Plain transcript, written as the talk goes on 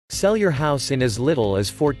Sell your house in as little as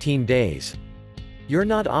 14 days. You're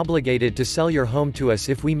not obligated to sell your home to us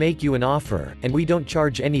if we make you an offer, and we don't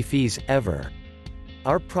charge any fees, ever.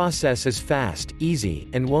 Our process is fast, easy,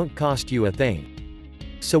 and won't cost you a thing.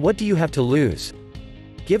 So what do you have to lose?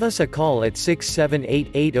 Give us a call at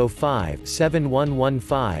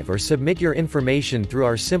 678-805-7115 or submit your information through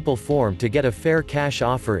our simple form to get a fair cash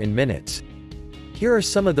offer in minutes. Here are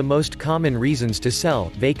some of the most common reasons to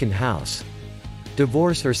sell: vacant house,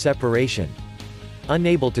 divorce or separation,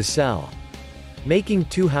 unable to sell, making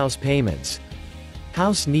 2 house payments,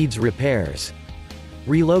 house needs repairs,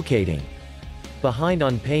 relocating, behind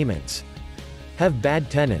on payments, have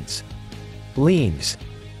bad tenants, liens,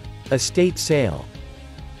 estate sale,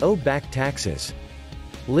 owe back taxes,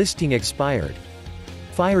 listing expired,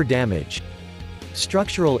 fire damage,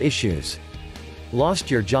 structural issues,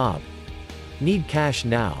 lost your job, need cash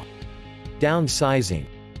now, downsizing,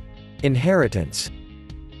 inheritance,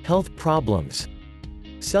 health problems.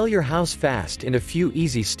 Sell your house fast in a few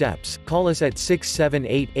easy steps. Call us at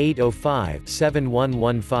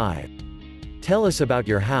 678-805-7115. Tell us about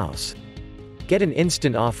your house. Get an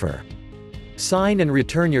instant offer. Sign and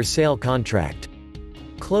return your sale contract.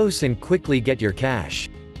 Close and quickly get your cash.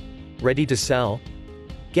 Ready to sell?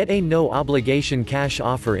 Get a no-obligation cash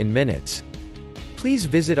offer in minutes. Please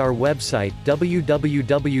visit our website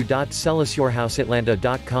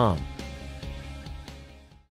www.sellusyourhouseatlanta.com.